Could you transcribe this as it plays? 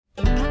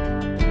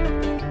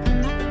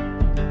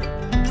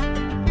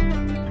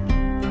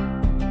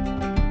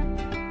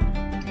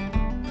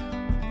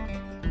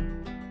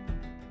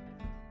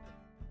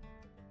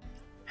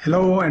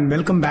Hello and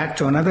welcome back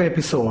to another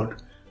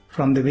episode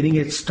from the Winning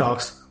Edge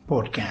Talks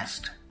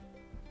podcast.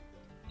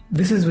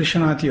 This is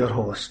Vishwanath, your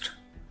host.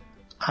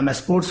 I'm a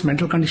sports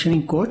mental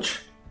conditioning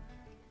coach,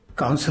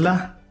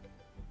 counselor,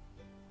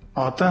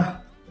 author,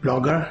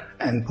 blogger,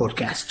 and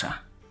podcaster.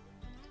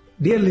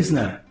 Dear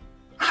listener,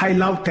 I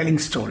love telling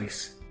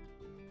stories.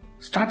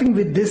 Starting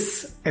with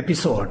this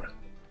episode,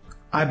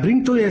 I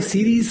bring to you a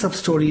series of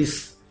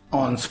stories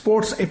on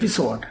sports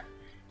episode,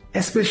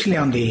 especially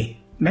on the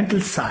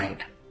mental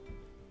side.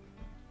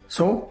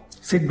 So,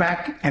 sit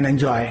back and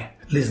enjoy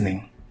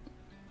listening.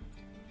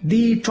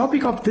 The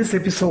topic of this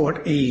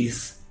episode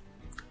is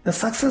the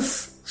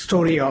success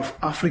story of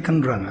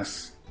African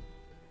runners.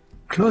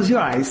 Close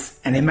your eyes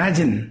and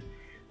imagine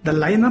the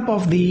lineup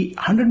of the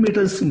 100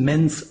 meters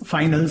men's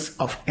finals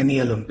of any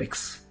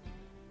Olympics.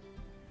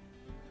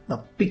 The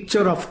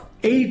picture of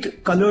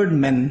 8 colored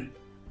men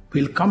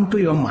will come to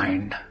your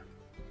mind.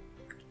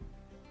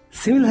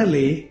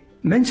 Similarly,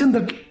 mention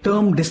the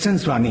term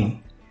distance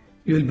running.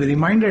 You will be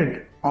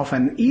reminded of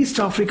an East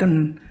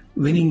African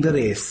winning the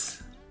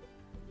race.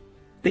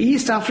 The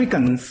East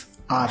Africans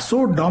are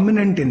so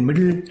dominant in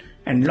middle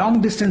and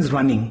long distance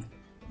running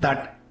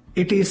that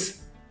it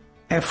is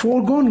a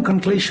foregone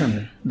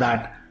conclusion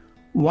that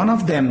one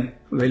of them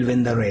will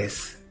win the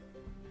race.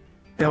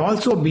 They have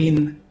also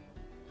been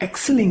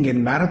excelling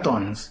in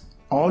marathons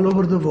all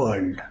over the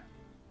world.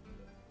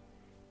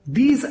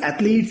 These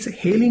athletes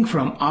hailing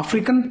from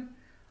African,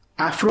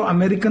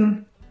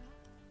 Afro-American,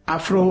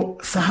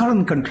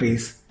 Afro-Saharan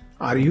countries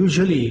are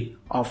usually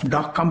of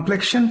dark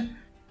complexion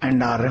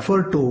and are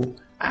referred to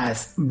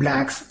as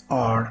blacks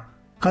or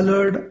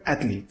colored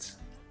athletes.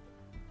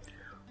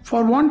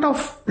 For want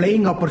of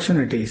playing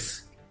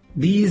opportunities,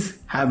 these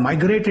have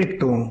migrated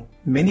to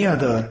many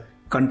other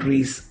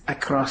countries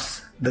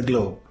across the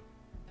globe.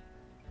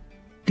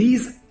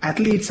 These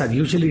athletes are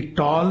usually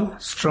tall,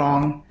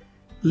 strong,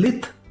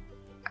 lithe,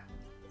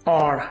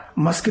 or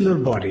muscular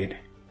bodied.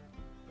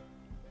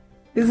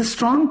 There is a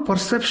strong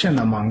perception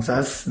amongst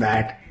us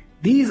that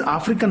these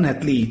African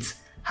athletes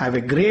have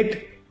a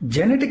great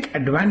genetic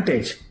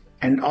advantage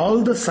and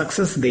all the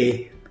success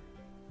they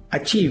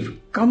achieve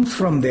comes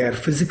from their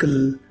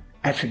physical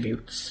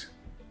attributes.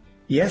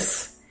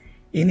 Yes,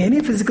 in any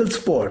physical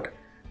sport,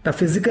 the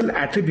physical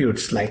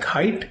attributes like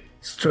height,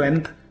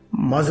 strength,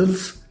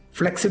 muscles,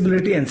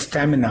 flexibility and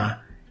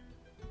stamina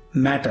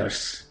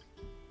matters,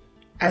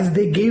 as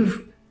they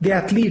give the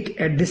athlete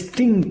a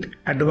distinct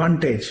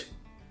advantage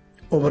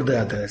over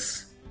the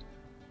others.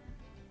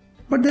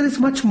 But there is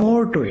much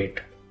more to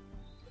it.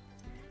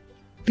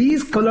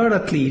 These colored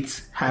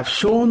athletes have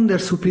shown their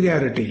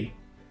superiority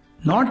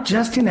not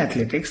just in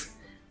athletics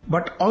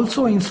but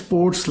also in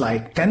sports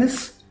like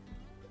tennis,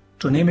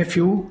 to name a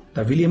few,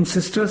 the Williams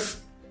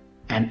sisters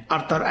and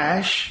Arthur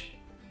Ashe,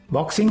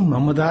 boxing,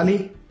 Muhammad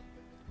Ali,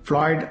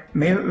 Floyd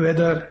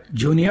Mayweather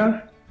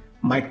Jr.,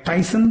 Mike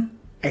Tyson,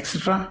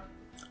 etc.,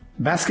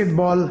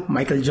 basketball,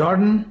 Michael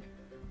Jordan,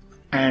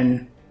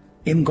 and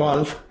in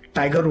golf,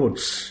 Tiger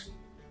Woods.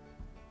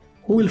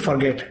 Who will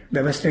forget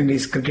the West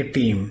Indies cricket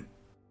team?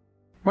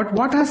 But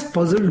what has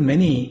puzzled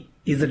many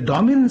is the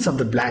dominance of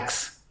the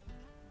blacks,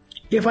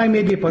 if I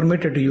may be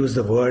permitted to use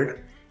the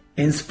word,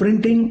 in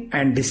sprinting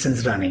and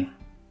distance running.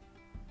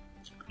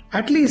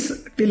 At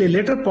least till a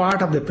later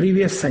part of the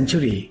previous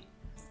century,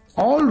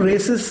 all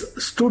races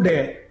stood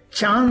a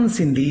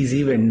chance in these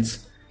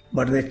events,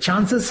 but the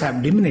chances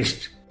have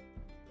diminished.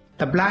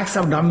 The blacks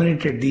have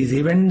dominated these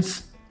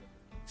events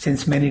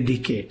since many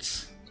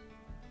decades.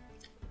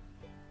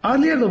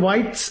 Earlier, the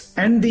whites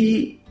and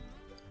the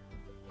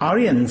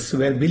Aryans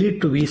were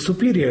believed to be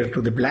superior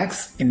to the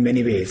blacks in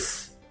many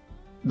ways,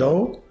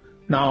 though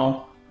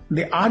now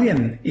the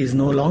Aryan is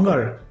no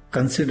longer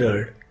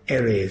considered a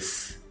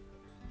race.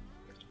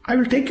 I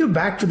will take you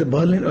back to the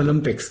Berlin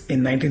Olympics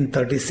in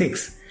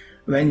 1936,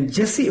 when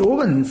Jesse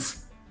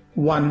Owens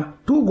won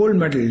 2 gold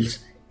medals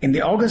in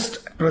the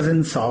august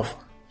presence of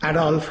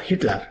Adolf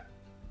Hitler.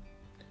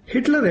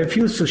 Hitler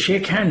refused to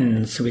shake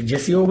hands with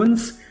Jesse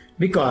Owens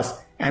because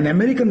an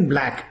American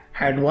black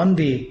had won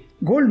the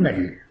gold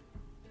medal.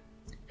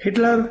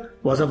 Hitler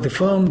was of the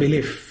firm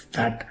belief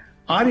that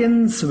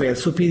Aryans were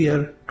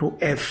superior to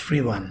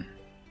everyone.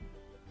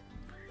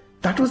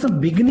 That was the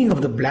beginning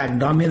of the black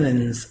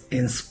dominance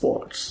in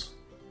sports.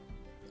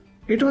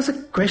 It was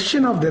a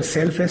question of their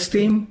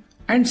self-esteem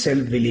and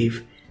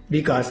self-belief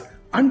because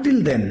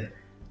until then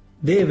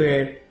they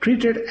were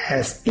treated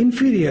as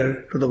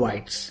inferior to the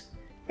whites,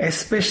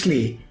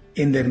 especially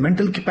in their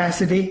mental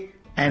capacity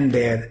and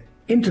their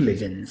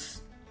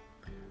intelligence.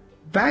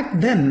 Back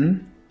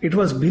then, it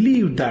was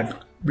believed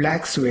that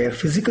blacks were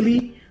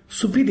physically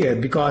superior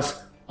because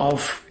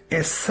of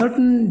a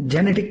certain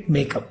genetic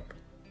makeup.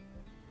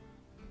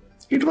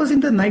 It was in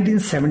the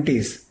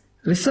 1970s,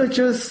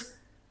 researchers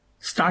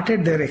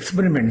started their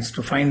experiments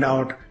to find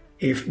out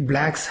if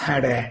blacks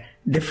had a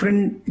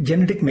different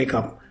genetic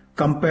makeup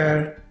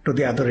compared to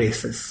the other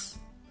races.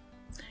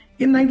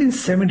 In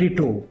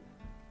 1972,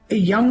 a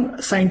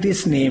young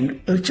scientist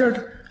named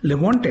Richard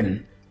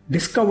Lewontin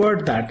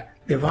discovered that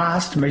the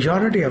vast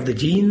majority of the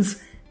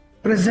genes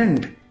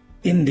present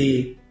in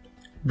the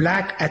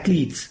black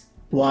athletes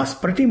was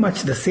pretty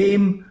much the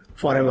same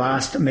for a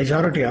vast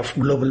majority of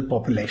global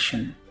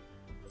population.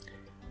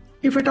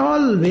 If at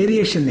all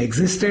variation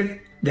existed,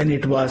 then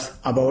it was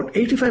about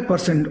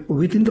 85%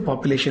 within the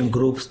population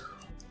groups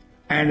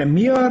and a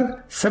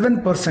mere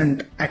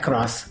 7%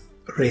 across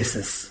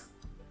races.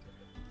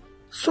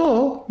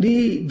 So,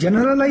 the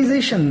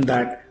generalization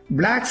that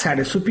blacks had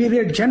a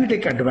superior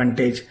genetic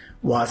advantage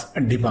was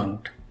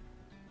debunked.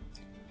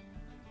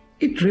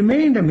 It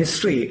remained a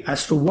mystery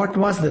as to what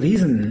was the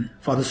reason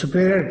for the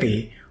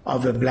superiority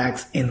of the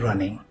blacks in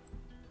running.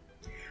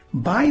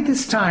 By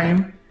this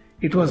time,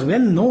 it was well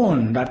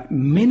known that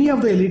many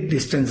of the elite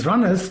distance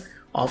runners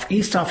of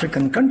East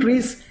African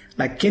countries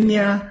like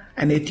Kenya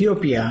and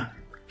Ethiopia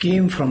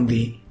came from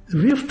the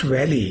Rift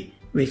Valley,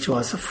 which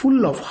was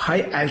full of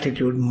high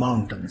altitude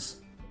mountains.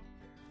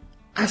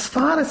 As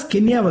far as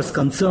Kenya was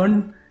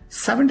concerned,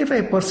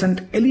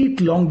 75%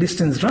 elite long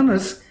distance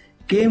runners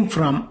came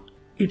from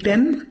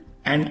Iten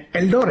and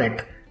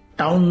Eldoret,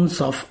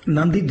 towns of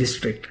Nandi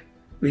district,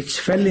 which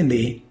fell in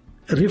the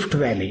Rift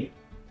Valley.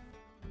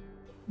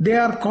 They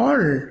are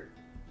called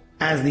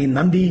as the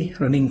Nandi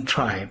running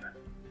tribe.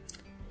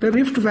 The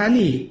Rift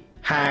Valley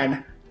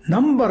had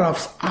number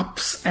of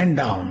ups and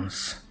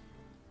downs.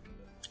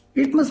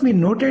 It must be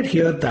noted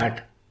here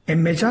that a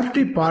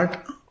majority part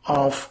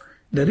of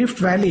the Rift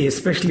Valley,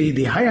 especially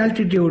the high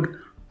altitude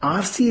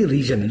RC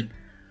region,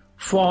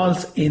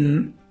 falls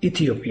in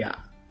Ethiopia,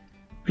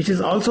 which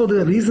is also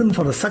the reason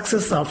for the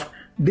success of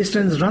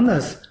distance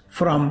runners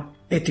from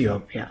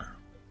Ethiopia.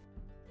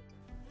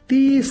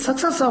 The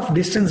success of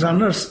distance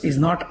runners is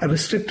not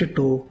restricted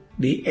to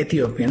the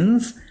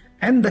Ethiopians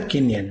and the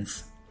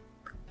Kenyans.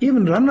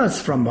 Even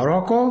runners from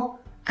Morocco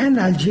and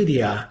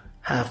Algeria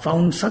have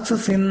found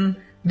success in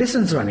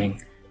distance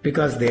running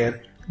because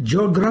their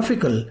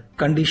geographical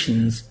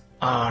conditions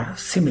are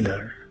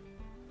similar.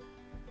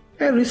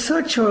 A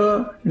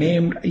researcher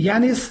named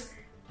Yanis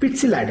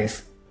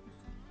Pitsilades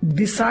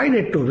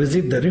decided to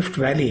visit the Rift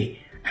Valley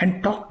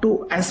and talk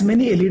to as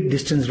many elite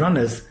distance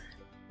runners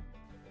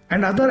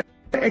and other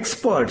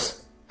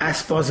experts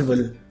as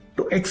possible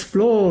to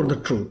explore the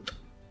truth.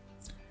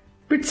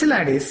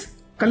 Pitsilades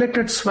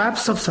collected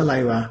swabs of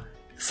saliva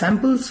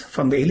samples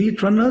from the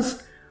elite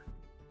runners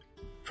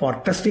for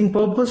testing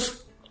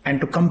purpose and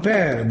to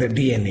compare the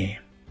DNA.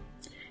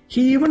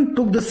 He even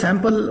took the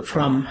sample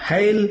from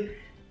Haile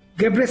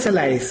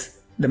Gebrselassie,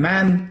 the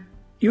man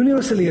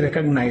universally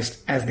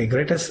recognized as the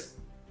greatest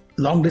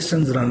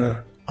long-distance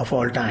runner of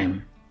all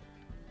time.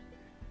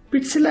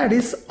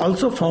 Pitsilades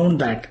also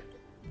found that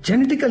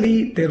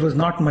genetically there was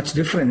not much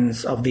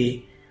difference of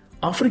the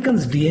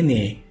Africans'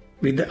 DNA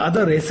with the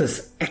other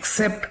races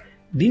except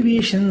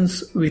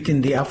deviations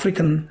within the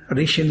African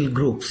racial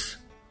groups.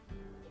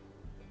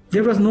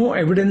 There was no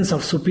evidence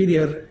of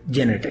superior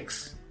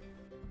genetics.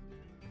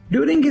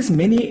 During his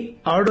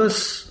many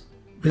arduous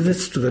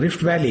visits to the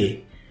Rift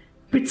Valley,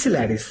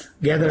 Pitsilades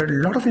gathered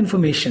a lot of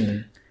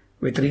information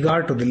with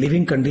regard to the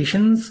living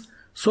conditions,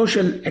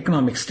 social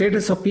economic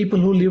status of people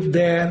who lived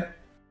there.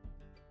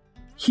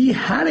 He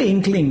had an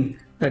inkling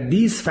that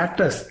these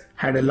factors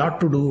had a lot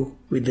to do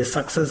with the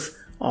success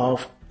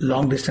of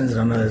long distance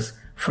runners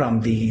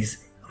from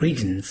these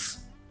regions.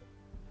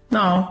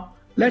 Now,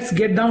 let's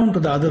get down to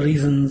the other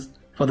reasons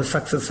for the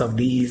success of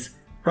these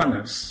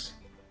runners.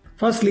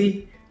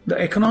 Firstly, the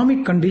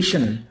economic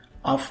condition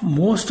of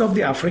most of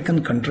the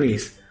African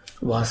countries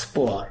was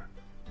poor,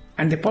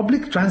 and the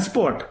public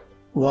transport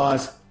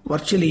was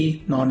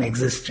virtually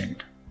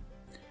non-existent.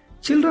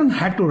 Children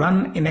had to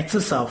run in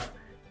excess of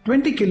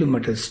 20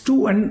 kilometers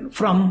to and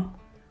from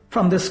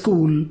the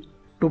school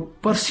to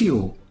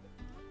pursue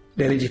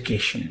their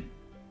education.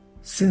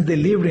 Since they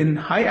lived in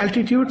high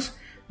altitudes,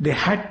 they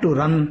had to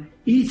run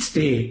each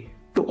day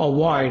to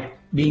avoid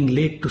being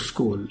late to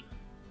school.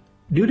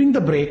 During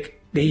the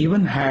break, they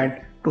even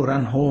had to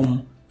run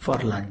home for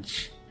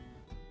lunch.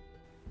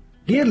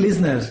 Dear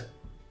listeners,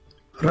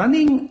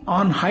 running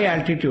on high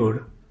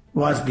altitude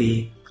was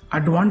the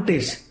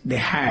advantage they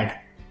had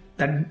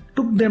that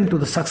took them to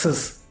the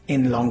success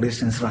in long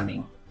distance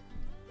running.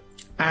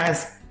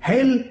 As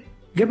Haile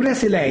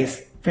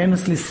Gebrselassie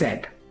famously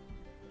said,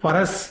 "For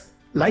us,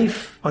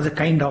 life was a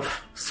kind of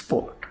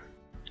sport."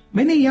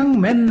 Many young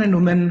men and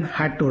women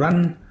had to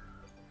run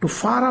to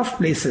far-off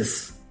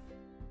places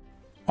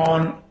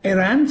on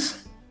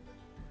errands.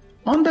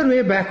 On their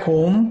way back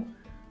home,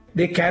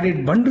 they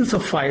carried bundles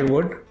of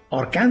firewood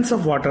or cans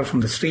of water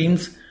from the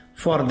streams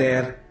for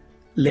their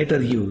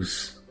later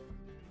use.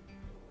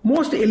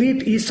 Most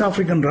elite East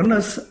African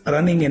runners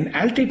running in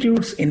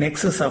altitudes in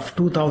excess of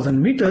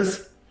 2000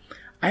 meters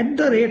at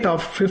the rate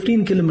of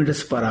 15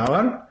 kilometers per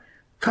hour,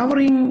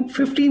 covering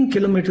 15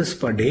 kilometers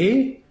per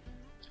day,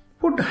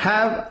 would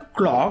have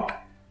clocked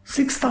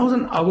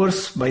 6,000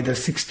 hours by their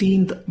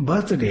 16th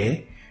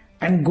birthday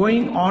and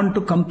going on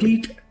to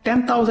complete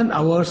 10,000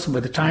 hours by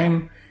the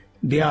time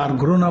they are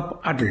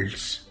grown-up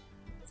adults.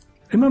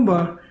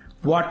 Remember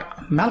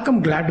what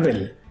Malcolm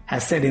Gladwell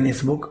has said in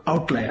his book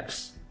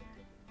Outliers.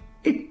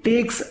 It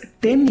takes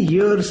 10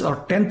 years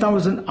or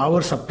 10,000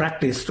 hours of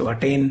practice to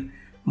attain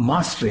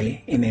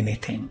mastery in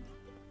anything.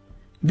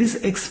 This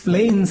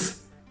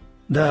explains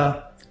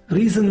the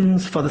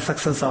reasons for the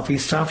success of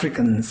East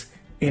Africans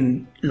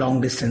in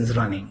long distance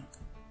running.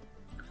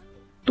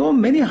 Though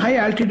many high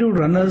altitude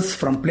runners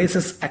from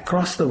places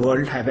across the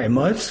world have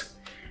emerged,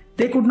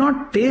 they could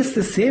not taste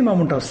the same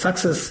amount of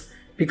success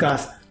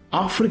because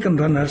African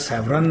runners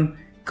have run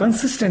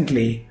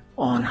consistently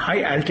on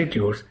high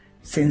altitudes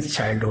since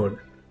childhood,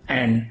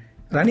 and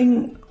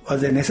running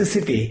was a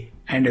necessity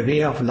and a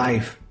way of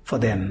life for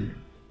them.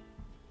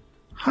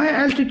 High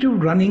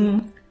altitude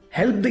running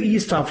helped the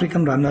East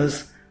African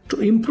runners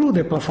to improve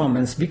their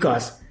performance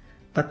because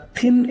the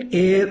thin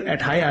air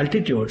at high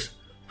altitudes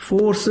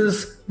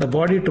forces the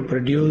body to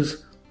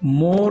produce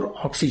more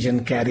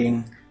oxygen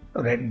carrying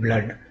red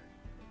blood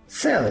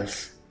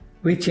cells,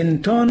 which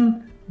in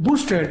turn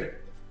boosted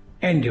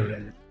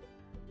endurance.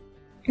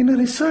 In a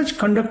research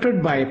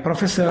conducted by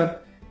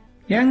Professor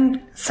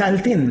Yang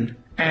Saltin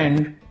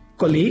and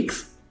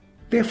colleagues,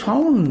 they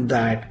found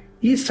that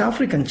East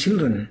African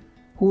children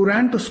who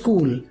ran to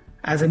school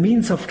as a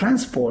means of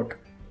transport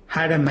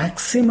had a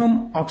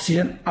maximum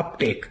oxygen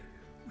uptake,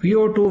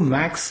 VO2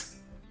 max,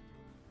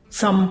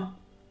 some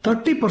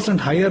 30%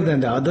 higher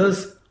than the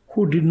others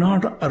who did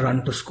not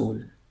run to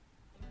school.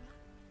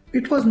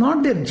 It was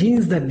not their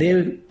genes that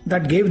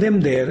gave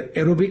them their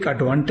aerobic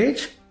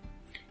advantage,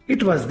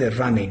 it was their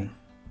running.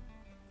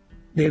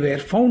 They were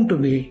found to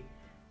be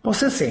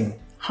possessing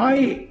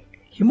high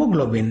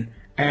hemoglobin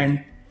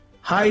and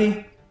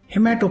high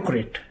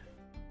hematocrit.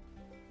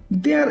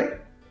 They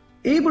are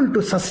able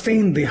to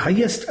sustain the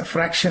highest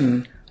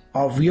fraction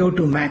of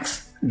VO2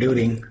 max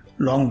during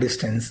long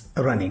distance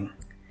running.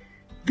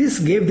 This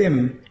gave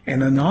them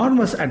an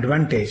enormous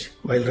advantage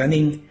while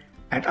running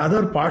at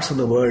other parts of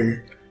the world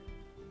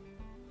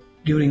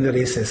during the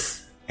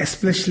races,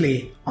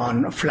 especially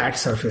on flat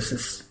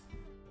surfaces.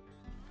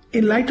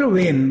 In lighter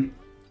vein,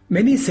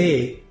 many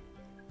say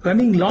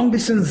running long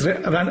distance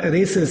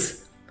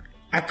races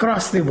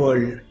across the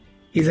world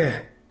is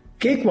a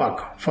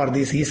cakewalk for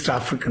these East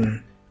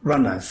African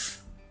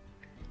runners.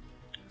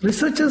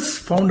 Researchers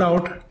found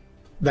out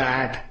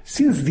that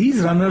since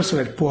these runners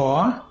were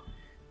poor,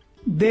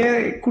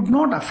 they could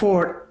not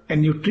afford a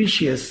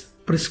nutritious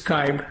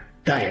prescribed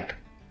diet.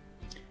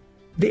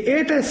 They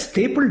ate a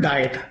staple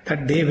diet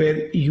that they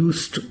were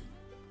used to.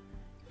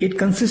 It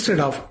consisted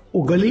of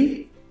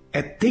ugali,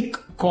 a thick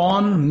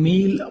corn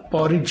meal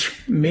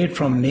porridge made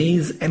from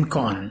maize and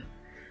corn,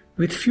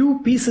 with few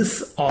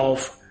pieces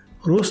of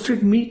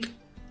roasted meat,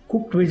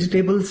 cooked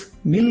vegetables,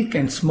 milk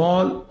and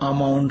small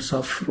amounts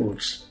of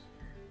fruits.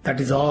 That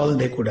is all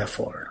they could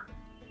afford.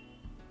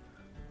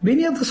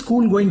 Many of the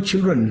school-going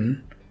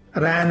children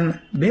ran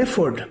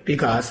barefoot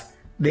because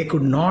they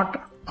could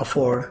not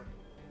afford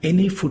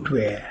any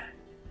footwear,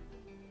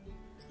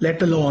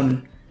 let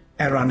alone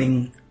a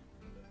running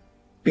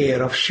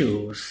pair of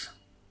shoes.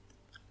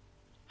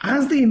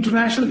 As the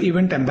international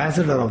event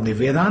ambassador of the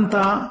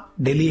Vedanta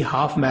Delhi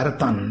Half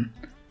Marathon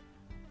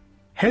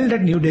held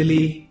at New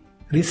Delhi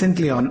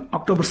recently on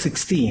October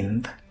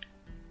 16th,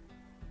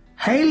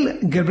 Haile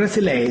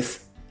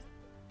Gebrselassie,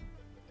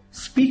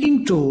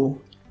 speaking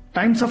to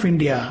Times of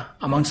India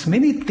amongst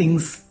many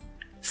things,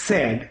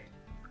 said,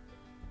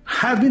 "I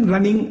have been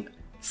running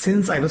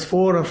since I was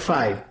 4 or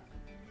 5.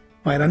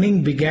 My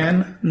running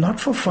began not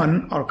for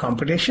fun or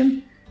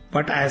competition,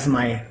 but as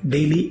my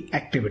daily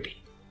activity.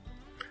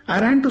 I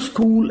ran to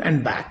school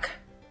and back,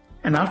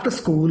 and after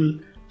school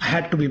I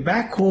had to be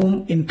back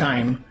home in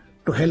time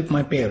to help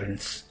my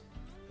parents.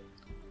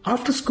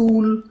 After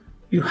school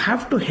you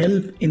have to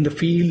help in the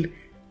field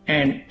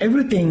and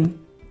everything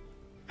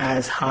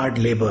as hard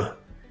labor,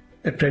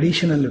 the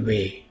traditional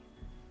way.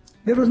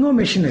 There was no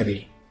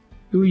machinery.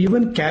 You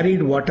even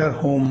carried water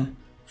home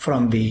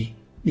from the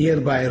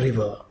nearby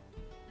river."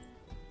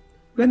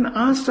 When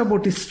asked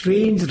about his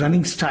strange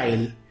running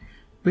style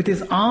with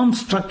his arm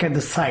struck at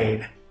the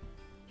side,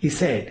 he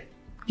said,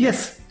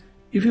 "Yes,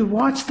 if you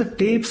watch the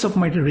tapes of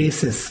my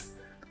races,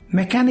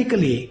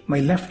 mechanically my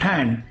left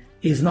hand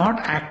is not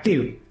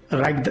active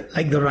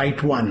like the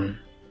right one.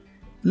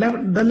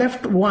 The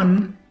left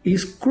one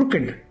is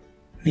crooked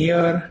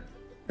near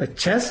the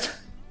chest,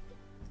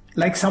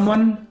 like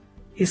someone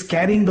is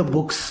carrying the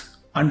books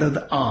under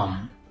the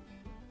arm.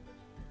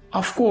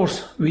 Of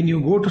course, when you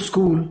go to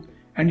school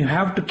and you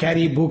have to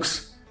carry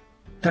books,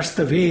 that's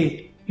the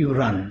way you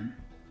run.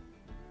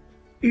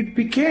 It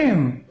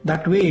became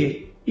that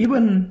way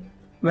even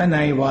when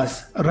I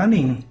was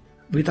running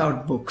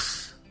without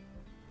books."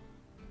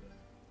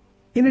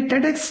 In a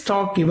TEDx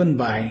talk given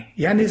by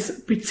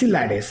Yanis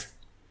Pitsilades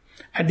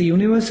at the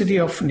University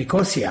of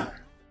Nicosia,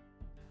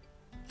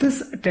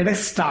 this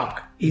TEDx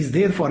talk is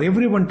there for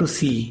everyone to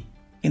see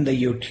in the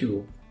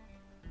YouTube.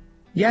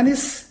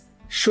 Yanis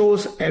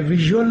shows a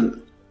visual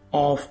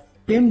of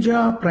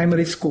Temja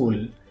Primary School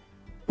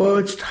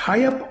perched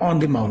high up on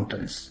the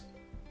mountains.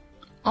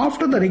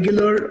 After the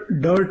regular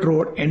dirt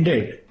road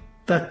ended,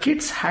 the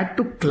kids had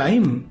to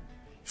climb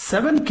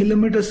 7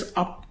 kilometers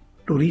up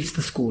to reach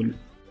the school.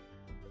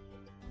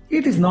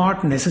 It is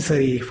not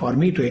necessary for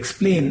me to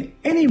explain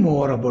any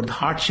more about the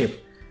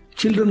hardship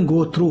children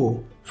go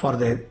through for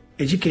their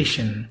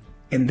education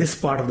in this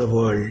part of the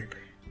world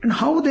and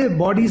how their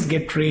bodies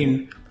get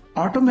trained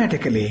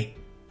automatically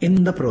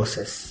in the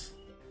process.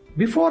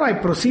 Before I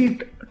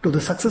proceed to the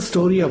success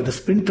story of the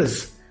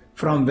sprinters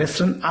from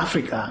Western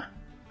Africa,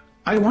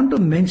 I want to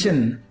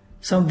mention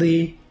some of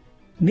the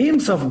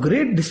names of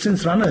great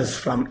distance runners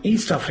from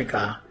East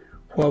Africa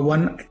who have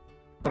won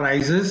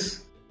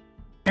prizes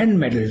and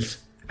medals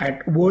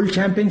at World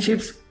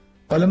Championships,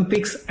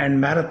 Olympics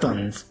and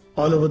marathons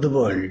all over the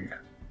world.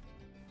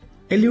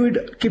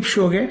 Eliud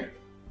Kipchoge,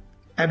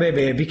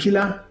 Abebe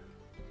Bikila,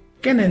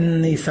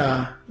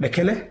 Kenenisa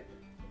Bekele,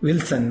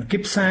 Wilson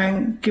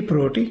Kipsang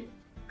Kiproti,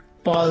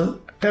 Paul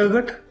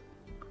Tergat,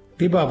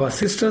 Dibaba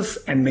sisters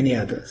and many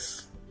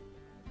others.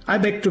 I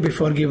beg to be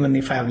forgiven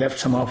if I have left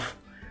some of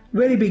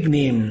very big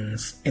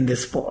names in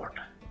this sport.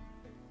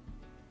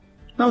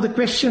 Now the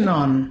question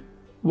on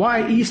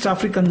why East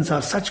Africans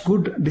are such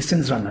good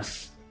distance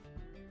runners.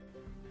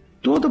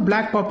 Though the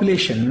black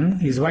population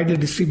is widely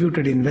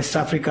distributed in West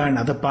Africa and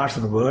other parts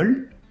of the world,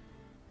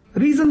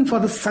 reason for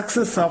the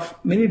success of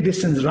many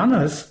distance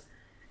runners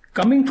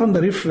coming from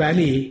the Rift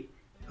Valley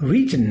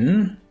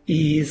region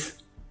is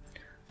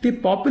the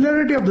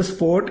popularity of the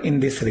sport in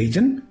this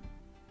region,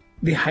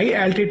 the high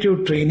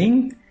altitude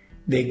training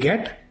they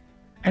get,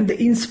 and the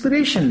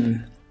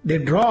inspiration they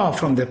draw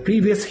from their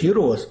previous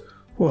heroes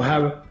who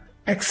have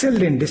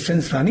excelled in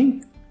distance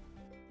running.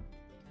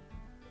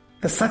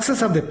 The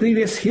success of the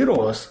previous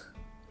heroes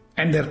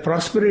and their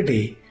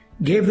prosperity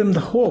gave them the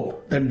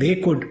hope that they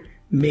could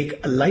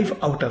make a life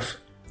out of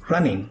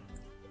running.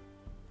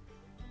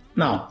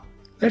 Now,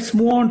 let's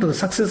move on to the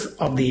success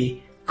of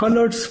the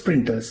colored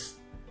sprinters.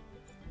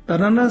 The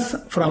runners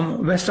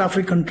from West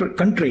African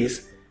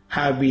countries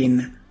have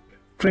been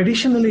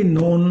traditionally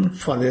known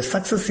for their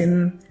success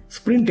in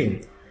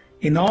sprinting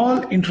in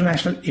all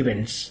international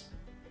events.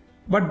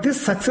 But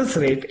this success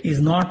rate is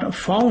not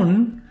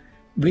found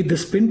with the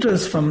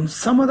sprinters from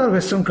some other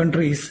Western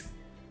countries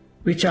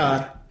which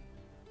are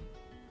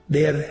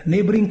their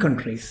neighboring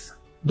countries,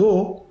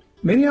 though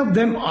many of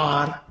them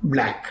are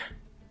black.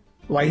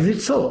 Why is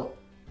it so?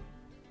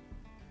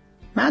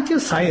 Matthew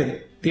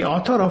Syed, the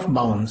author of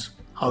Bounds,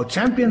 How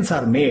Champions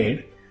Are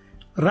Made,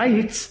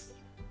 writes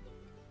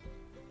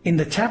in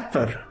the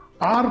chapter,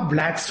 Are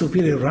Black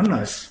Superior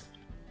Runners?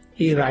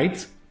 He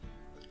writes,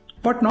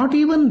 but not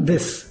even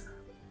this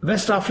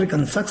West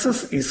African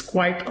success is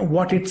quite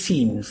what it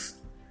seems.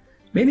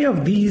 Many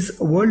of these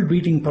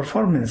world-beating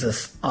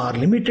performances are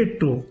limited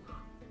to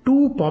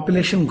two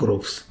population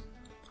groups,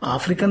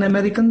 African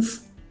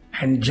Americans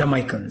and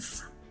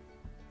Jamaicans.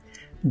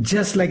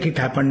 Just like it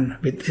happened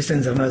with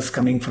distance runners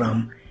coming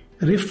from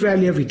Rift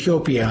Valley of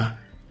Ethiopia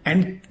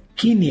and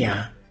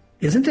Kenya,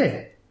 isn't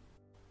it?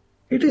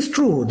 It is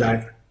true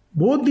that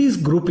both these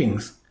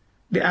groupings,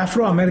 the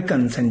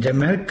Afro-Americans and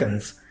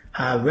Jamaicans,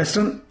 have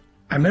Western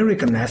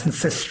American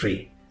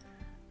ancestry,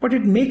 but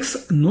it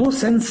makes no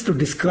sense to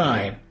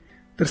describe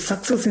their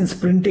success in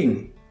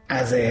sprinting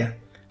as a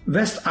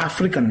West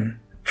African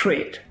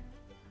trait.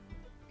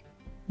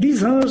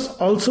 These runners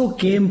also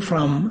came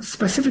from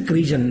specific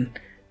region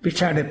which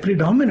had a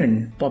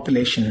predominant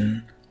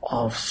population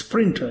of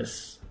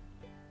sprinters.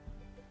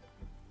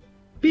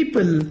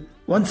 People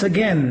once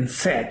again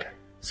said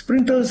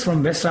sprinters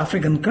from West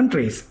African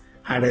countries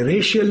had a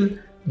racial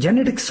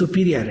genetic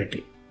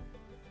superiority,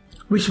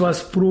 which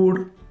was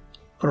proved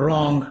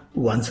wrong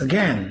once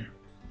again.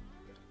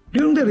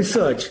 During the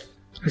research,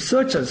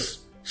 researchers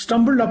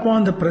stumbled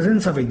upon the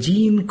presence of a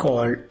gene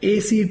called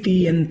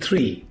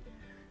ACTN3,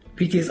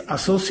 which is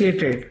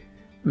associated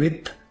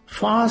with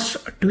fast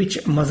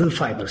twitch muscle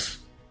fibers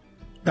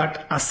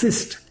that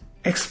assist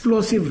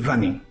explosive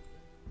running,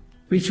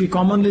 which we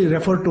commonly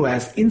refer to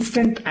as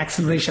instant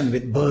acceleration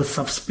with bursts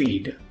of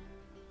speed.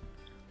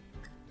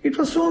 It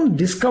was soon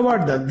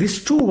discovered that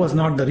this too was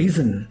not the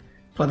reason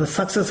for the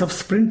success of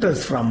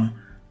sprinters from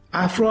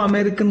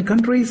Afro-American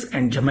countries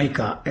and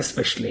Jamaica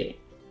especially.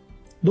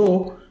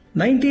 Though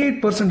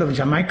 98% of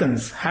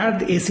Jamaicans had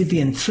the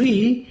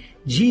ACTN3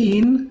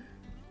 gene,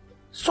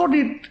 so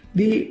did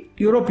the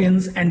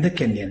Europeans and the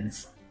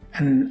Kenyans.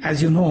 And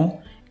as you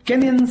know,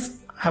 Kenyans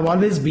have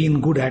always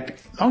been good at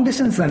long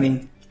distance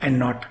running and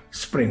not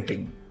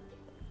sprinting.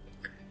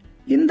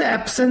 In the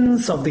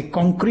absence of the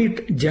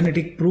concrete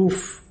genetic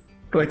proof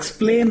to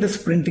explain the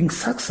sprinting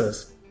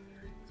success,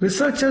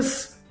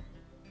 researchers,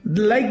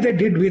 like they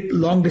did with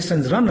long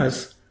distance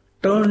runners,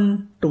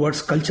 turned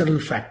towards cultural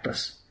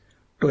factors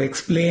to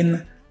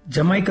explain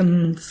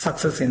Jamaican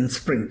success in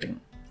sprinting.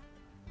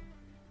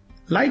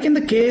 Like in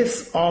the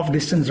case of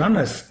distance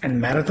runners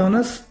and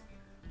marathoners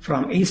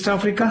from East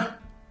Africa,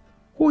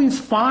 who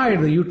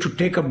inspired the youth to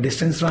take up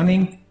distance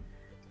running,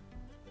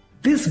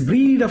 this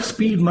breed of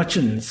speed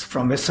merchants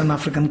from Western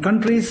African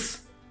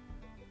countries,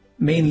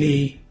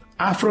 mainly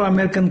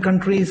Afro-American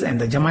countries and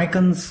the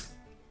Jamaicans,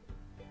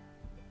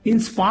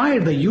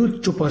 inspired the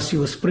youth to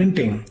pursue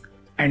sprinting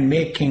and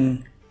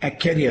making a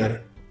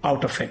career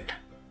out of it.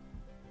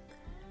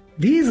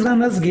 These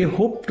runners gave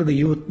hope to the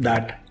youth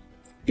that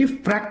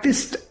if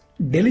practiced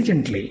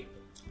diligently,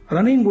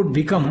 running would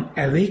become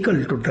a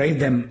vehicle to drive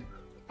them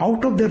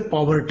out of their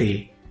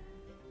poverty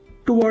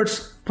towards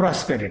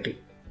prosperity.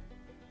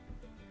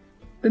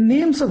 The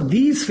names of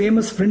these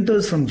famous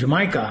sprinters from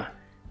Jamaica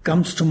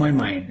comes to my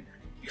mind: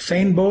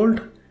 Usain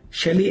Bolt,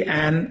 Shelly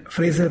Ann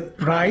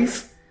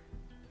Fraser-Pryce,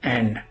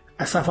 and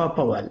Asafa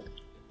Powell.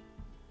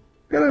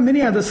 There are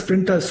many other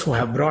sprinters who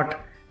have brought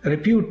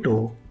repute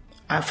to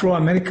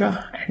Afro-America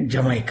and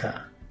Jamaica.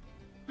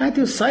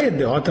 Matthew Syed,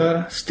 the author,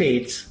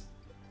 states,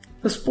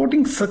 "The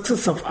sporting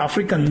success of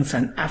Africans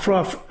and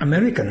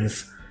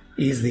Afro-Americans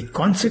is the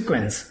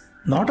consequence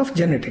not of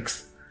genetics,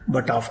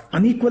 but of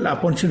unequal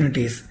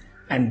opportunities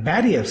and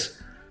barriers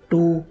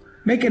to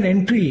make an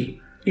entry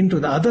into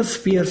the other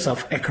spheres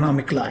of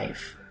economic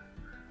life.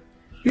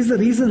 Is the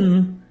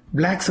reason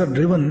blacks are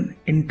driven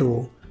into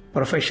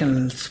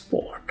professional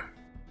sport.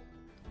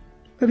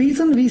 The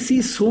reason we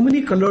see so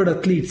many colored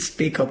athletes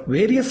take up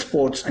various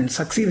sports and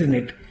succeed in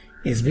it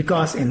is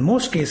because in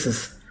most cases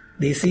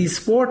they see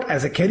sport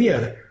as a career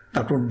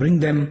that would bring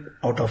them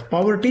out of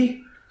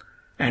poverty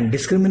and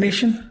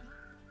discrimination,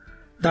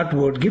 that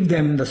would give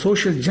them the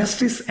social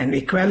justice and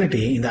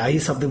equality in the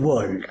eyes of the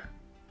world.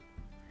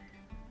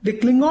 They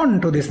cling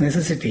on to this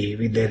necessity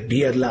with their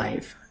dear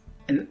life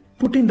and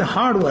put in the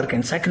hard work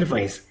and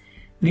sacrifice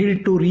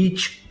needed to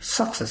reach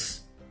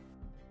success.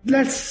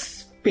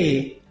 Let's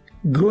pay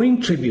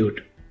glowing tribute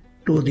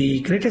to the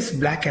greatest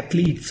black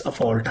athletes of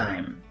all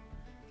time: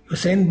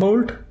 Usain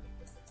Bolt,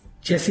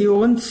 Jesse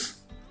Owens,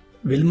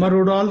 Wilma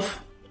Rudolph,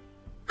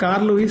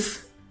 Carl Lewis,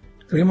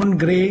 Raymond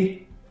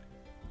Gray,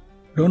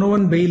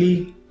 Donovan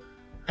Bailey,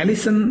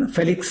 Allyson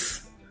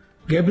Felix,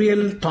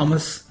 Gabriel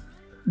Thomas,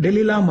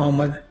 Delilah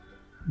Muhammad,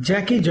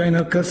 Jackie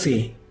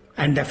Joyner-Kersee,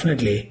 and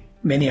definitely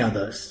many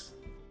others.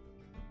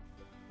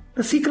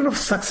 The secret of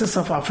success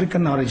of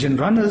African origin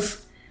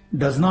runners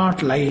does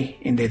not lie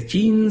in their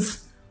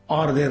genes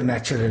or their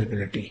natural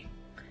ability.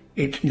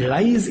 It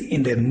lies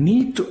in their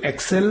need to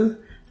excel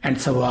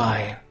and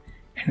survive,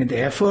 and in the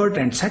effort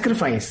and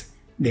sacrifice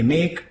they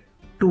make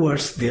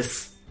towards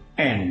this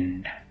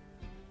end.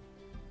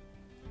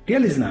 Dear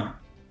listener,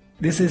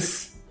 this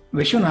is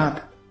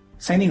Vishwanath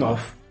signing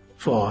off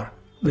for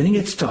Winning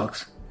Edge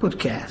Talks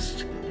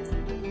podcast.